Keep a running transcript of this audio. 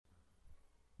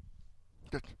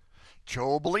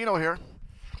Joe Bellino here.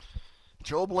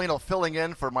 Joe Bellino filling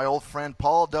in for my old friend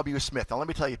Paul W. Smith. Now, let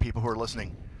me tell you, people who are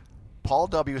listening, Paul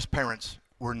W.'s parents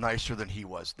were nicer than he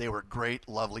was. They were great,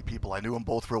 lovely people. I knew them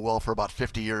both real well for about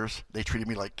 50 years. They treated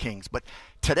me like kings. But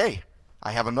today,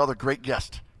 I have another great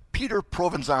guest, Peter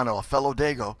Provenzano, a fellow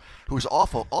Dago, who's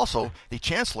also the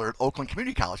Chancellor at Oakland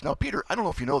Community College. Now, Peter, I don't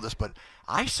know if you know this, but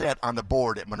I sat on the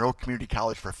board at Monroe Community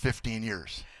College for 15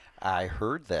 years. I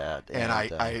heard that.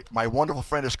 And my wonderful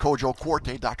friend is Kojo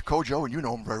Quarte, Dr. Kojo, and you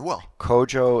know him very well.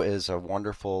 Kojo is a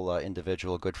wonderful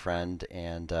individual, good friend,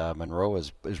 and Monroe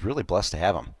is really blessed to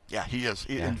have him. Yeah, he is.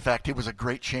 In fact, he was a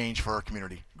great change for our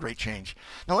community. Great change.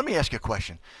 Now, let me ask you a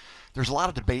question. There's a lot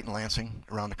of debate in Lansing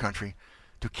around the country.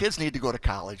 Do kids need to go to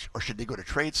college, or should they go to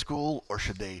trade school, or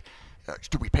should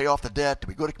we pay off the debt? Do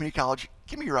we go to community college?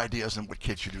 Give me your ideas on what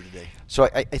kids should do today. So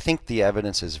I think the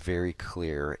evidence is very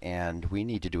clear, and we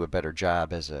need to do a better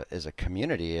job as a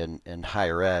community in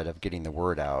higher ed of getting the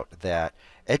word out that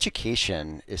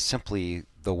education is simply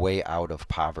the way out of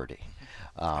poverty.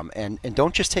 And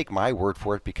don't just take my word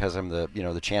for it because I'm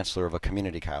the chancellor of a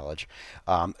community college.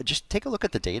 Just take a look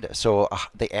at the data. So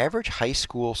the average high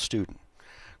school student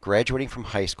graduating from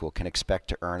high school can expect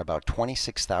to earn about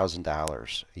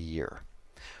 $26,000 a year.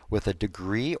 With a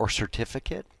degree or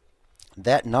certificate,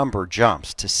 that number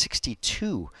jumps to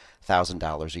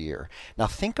 $62,000 a year. Now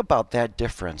think about that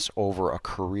difference over a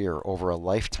career, over a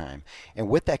lifetime, and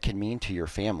what that can mean to your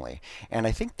family. And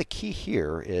I think the key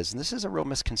here is, and this is a real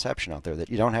misconception out there, that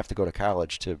you don't have to go to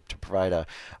college to provide a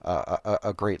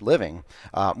great living.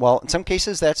 Well, in some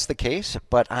cases that's the case,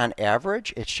 but on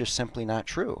average it's just simply not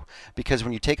true. Because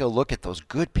when you take a look at those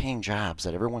good paying jobs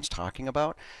that everyone's talking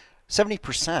about,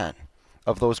 70%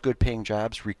 of those good paying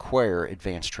jobs require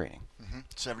advanced training.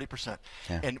 70%.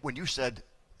 Yeah. And when you said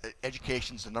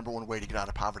education is the number one way to get out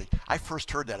of poverty, I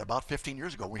first heard that about 15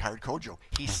 years ago when we hired Kojo.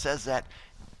 He says that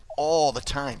all the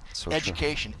time. So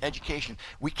education.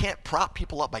 We can't prop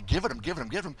people up by giving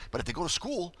them. But if they go to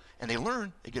school and they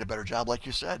learn, they get a better job, like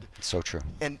you said. It's so true.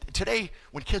 And today,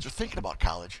 when kids are thinking about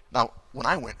college, now, when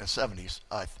I went in the 70s,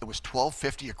 it was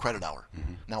 $12.50 a credit hour.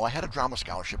 Now, I had a drama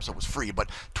scholarship, so it was free, but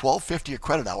 $12.50 a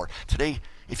credit hour. Today,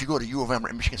 if you go to U of M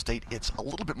or Michigan State, it's a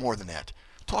little bit more than that.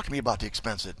 Talk to me about the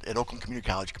expense at Oakland Community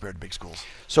College compared to big schools.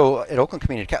 So at Oakland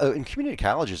community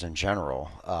colleges in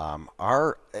general,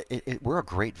 we're a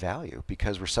great value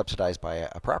because we're subsidized by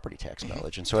a property tax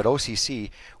millage. And so at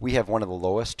OCC, we have one of the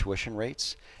lowest tuition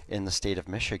rates in the state of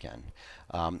Michigan.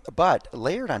 But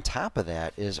layered on top of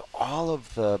that is all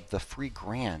of the free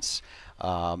grants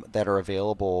that are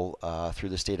available through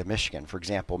the state of Michigan. For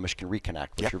example, Michigan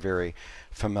Reconnect, which you're very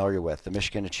familiar with, the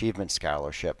Michigan Achievement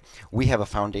Scholarship. We have a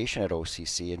foundation at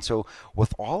OCC. And so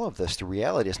with all of this, the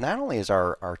reality is not only is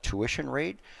our tuition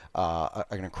rate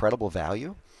an incredible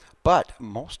value, but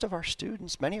most of our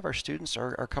students, many of our students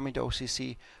are coming to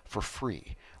OCC for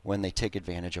free when they take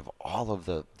advantage of all of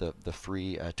the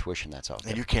free tuition that's out there.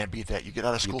 And you can't beat that. You get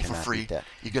out of school for free.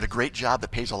 You get a great job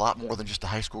that pays a lot more than just a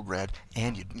high school grad,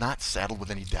 and you're not saddled with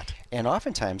any debt. And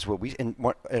oftentimes, at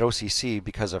OCC,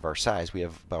 because of our size, we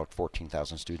have about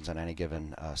 14,000 students on any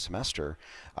given semester.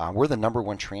 We're the number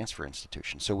one transfer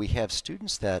institution. So we have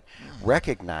students that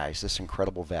recognize this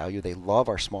incredible value. They love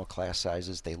our small class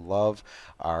sizes. They love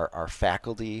our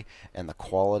faculty and the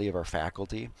quality of our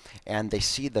faculty, and they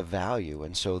see the value.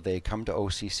 And so they come to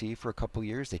OCC for a couple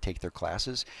years, they take their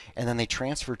classes, and then they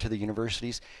transfer to the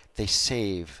universities. They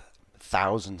save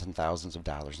thousands and thousands of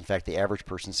dollars. In fact, the average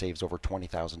person saves over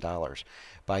 $20,000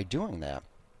 by doing that.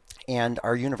 And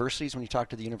our universities, when you talk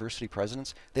to the university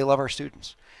presidents, they love our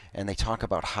students. And they talk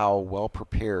about how well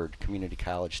prepared community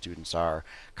college students are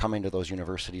coming to those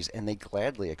universities, and they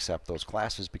gladly accept those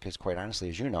classes because, quite honestly,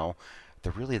 as you know,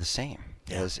 they're really the same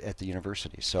as at the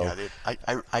university. So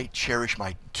I cherish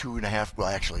my 2.5, well,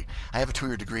 actually, I have a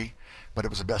 2-year degree, but it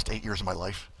was the best 8 years of my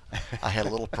life. I had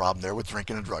a little problem there with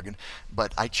drinking and drugging,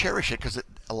 but I cherish it because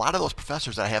a lot of those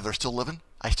professors that I have, they're still living,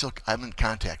 I'm in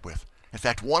contact with. In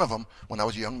fact, one of them, when I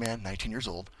was a young man, 19 years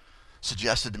old,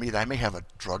 suggested to me that I may have a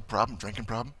drug problem, drinking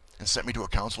problem, and sent me to a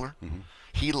counselor.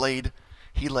 He laid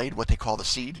what they call the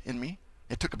seed in me.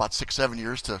 It took about 6-7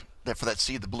 years for that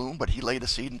seed to bloom, but he laid a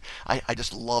seed, and I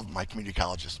just love my community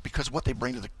colleges because what they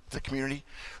bring to the community,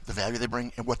 the value they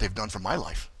bring, and what they've done for my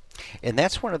life. And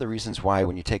that's one of the reasons why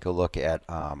when you take a look at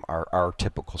our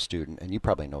typical student, and you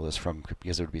probably know this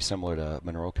because it would be similar to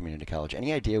Monroe Community College,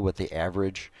 any idea what the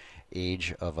average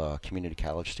age of a community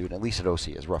college student, at least at OC,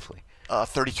 is roughly?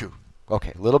 32.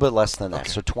 Okay, a little bit less than that. Okay.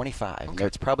 So 25. Okay.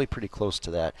 It's probably pretty close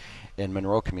to that in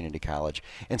Monroe Community College.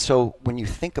 And so when you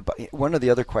think about one of the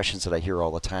other questions that I hear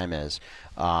all the time is,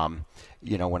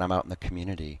 when I'm out in the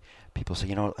community, people say,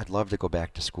 I'd love to go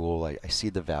back to school. I see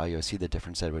the value. I see the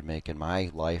difference that it would make in my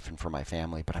life and for my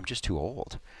family, but I'm just too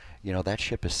old. That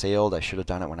ship has sailed. I should have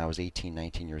done it when I was 18,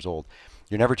 19 years old.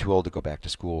 You're never too old to go back to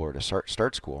school or to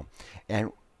start school.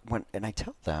 And I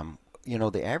tell them,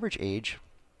 the average age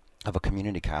of a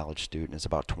community college student is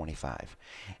about 25.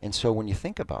 And so when you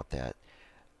think about that,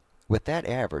 with that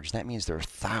average, that means there are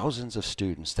thousands of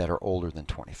students that are older than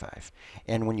 25.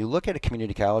 And when you look at a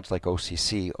community college like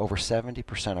OCC, over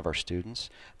 70% of our students,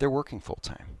 they're working full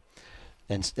time.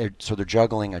 And so they're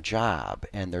juggling a job,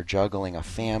 and they're juggling a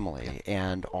family,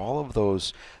 and all of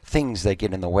those things that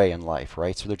get in the way in life,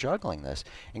 right? So they're juggling this.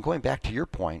 And going back to your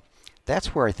point,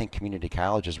 that's where I think community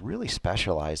colleges really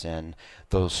specialize in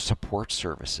those support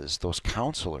services, those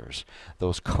counselors,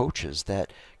 those coaches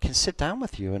that can sit down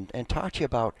with you and talk to you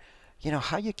about,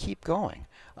 how you keep going,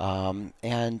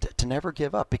 and to never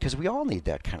give up, because we all need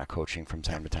that kind of coaching from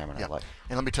time to time in our life.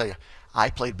 And let me tell you, I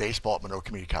played baseball at Monroe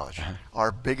Community College. Uh-huh.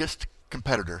 Our biggest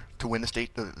competitor to win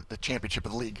the championship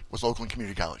of the league was Oakland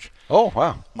Community College. Oh,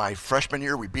 wow. My freshman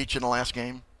year, we beat you in the last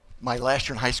game. My last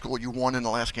year in high school, you won in the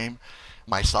last game.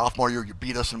 My sophomore year, you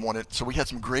beat us and won it. So we had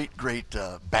some great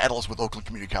battles with Oakland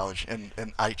Community College, and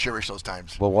I cherish those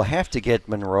times. Well, we'll have to get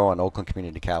Monroe and Oakland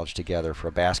Community College together for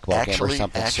a basketball game or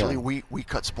something Actually, soon. we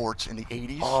cut sports in the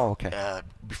 80s. Oh, okay.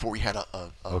 Before we had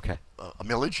a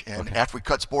millage, and Okay. after we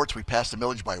cut sports, we passed the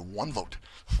millage by one vote.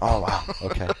 Oh, wow.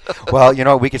 Okay.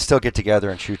 Well, we could still get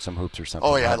together and shoot some hoops or something.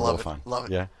 Oh, yeah, I Have a love little it. fun. Love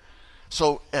it. Yeah.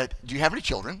 So, do you have any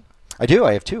children? I do.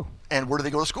 I have two. And where do they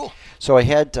go to school? So I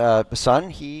had a son.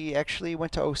 He actually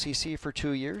went to OCC for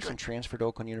 2 years Good. and transferred to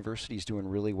Oakland University. He's doing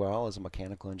really well as a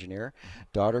mechanical engineer.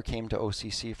 Daughter came to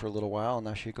OCC for a little while, and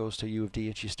now she goes to U of D,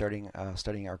 and she's studying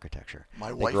architecture.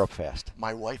 They grew up fast.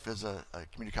 My wife is a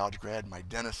community college grad. My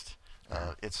dentist.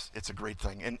 It's a great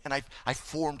thing, and I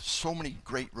formed so many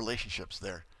great relationships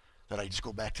there that I just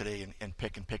go back today and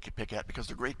pick at because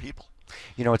they're great people.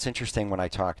 It's interesting when I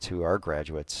talk to our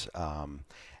graduates.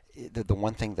 The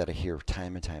one thing that I hear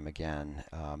time and time again,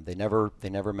 they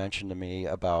never mention to me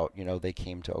about they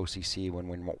came to OCC when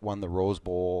we won the Rose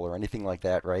Bowl or anything like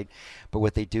that, right? But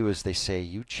what they do is they say,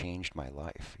 "You changed my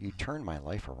life. You turned my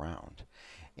life around,"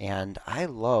 and I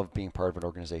love being part of an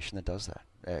organization that does that,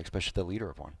 especially the leader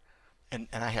of one. And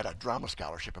I had a drama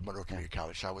scholarship at Monroe Community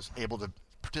College. So I was able to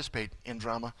participate in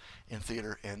drama, in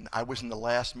theater, and I was in the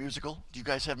last musical. Do you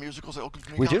guys have musicals at Oakland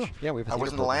Community College? We do. Yeah, we have a I was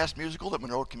theater in the program. last musical that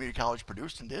Monroe Community College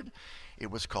produced and did. It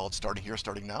was called Starting Here,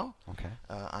 Starting Now. Okay.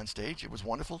 On stage. It was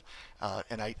wonderful.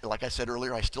 And like I said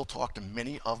earlier, I still talk to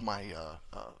many of my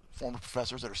former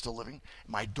professors that are still living.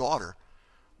 My daughter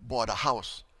bought a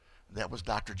house. That was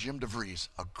Dr. Jim DeVries,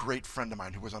 a great friend of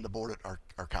mine who was on the board at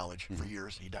our college for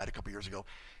years. He died a couple years ago.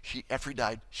 After he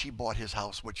died, she bought his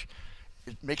house, which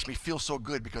it makes me feel so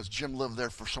good because Jim lived there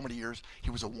for so many years. He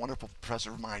was a wonderful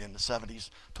professor of mine in the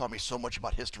 70s, taught me so much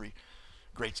about history.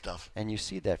 Great stuff. And you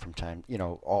see that from time,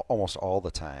 almost all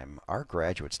the time. Our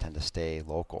graduates tend to stay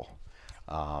local.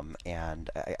 And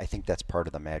I think that's part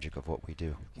of the magic of what we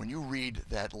do. When you read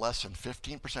that less than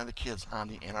 15% of the kids on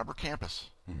the Ann Arbor campus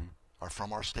are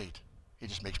from our state, it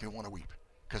just makes me want to weep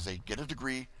because they get a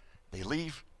degree, they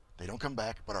leave, they don't come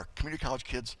back, but our community college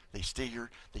kids, they stay here,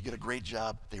 they get a great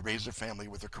job, they raise their family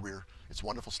with their career. It's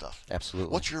wonderful stuff.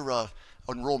 Absolutely. What's your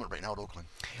enrollment right now at Oakland?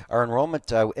 Our enrollment,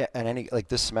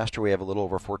 this semester, we have a little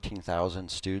over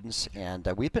 14,000 students, and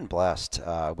we've been blessed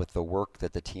with the work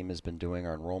that the team has been doing.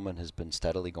 Our enrollment has been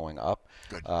steadily going up,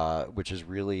 Good. Which is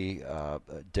really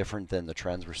different than the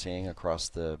trends we're seeing across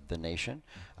the nation.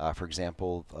 For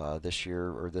example, this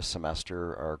year or this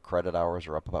semester, our credit hours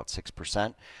are up about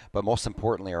 6%, but most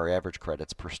importantly, our average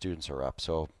credits per students are up,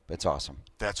 so it's awesome.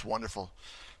 That's wonderful.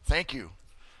 Thank you,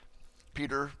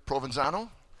 Peter Provenzano,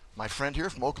 my friend here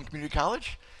from Oakland Community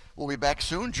College. We'll be back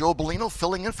soon. Joe Bellino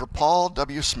filling in for Paul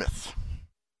W. Smith.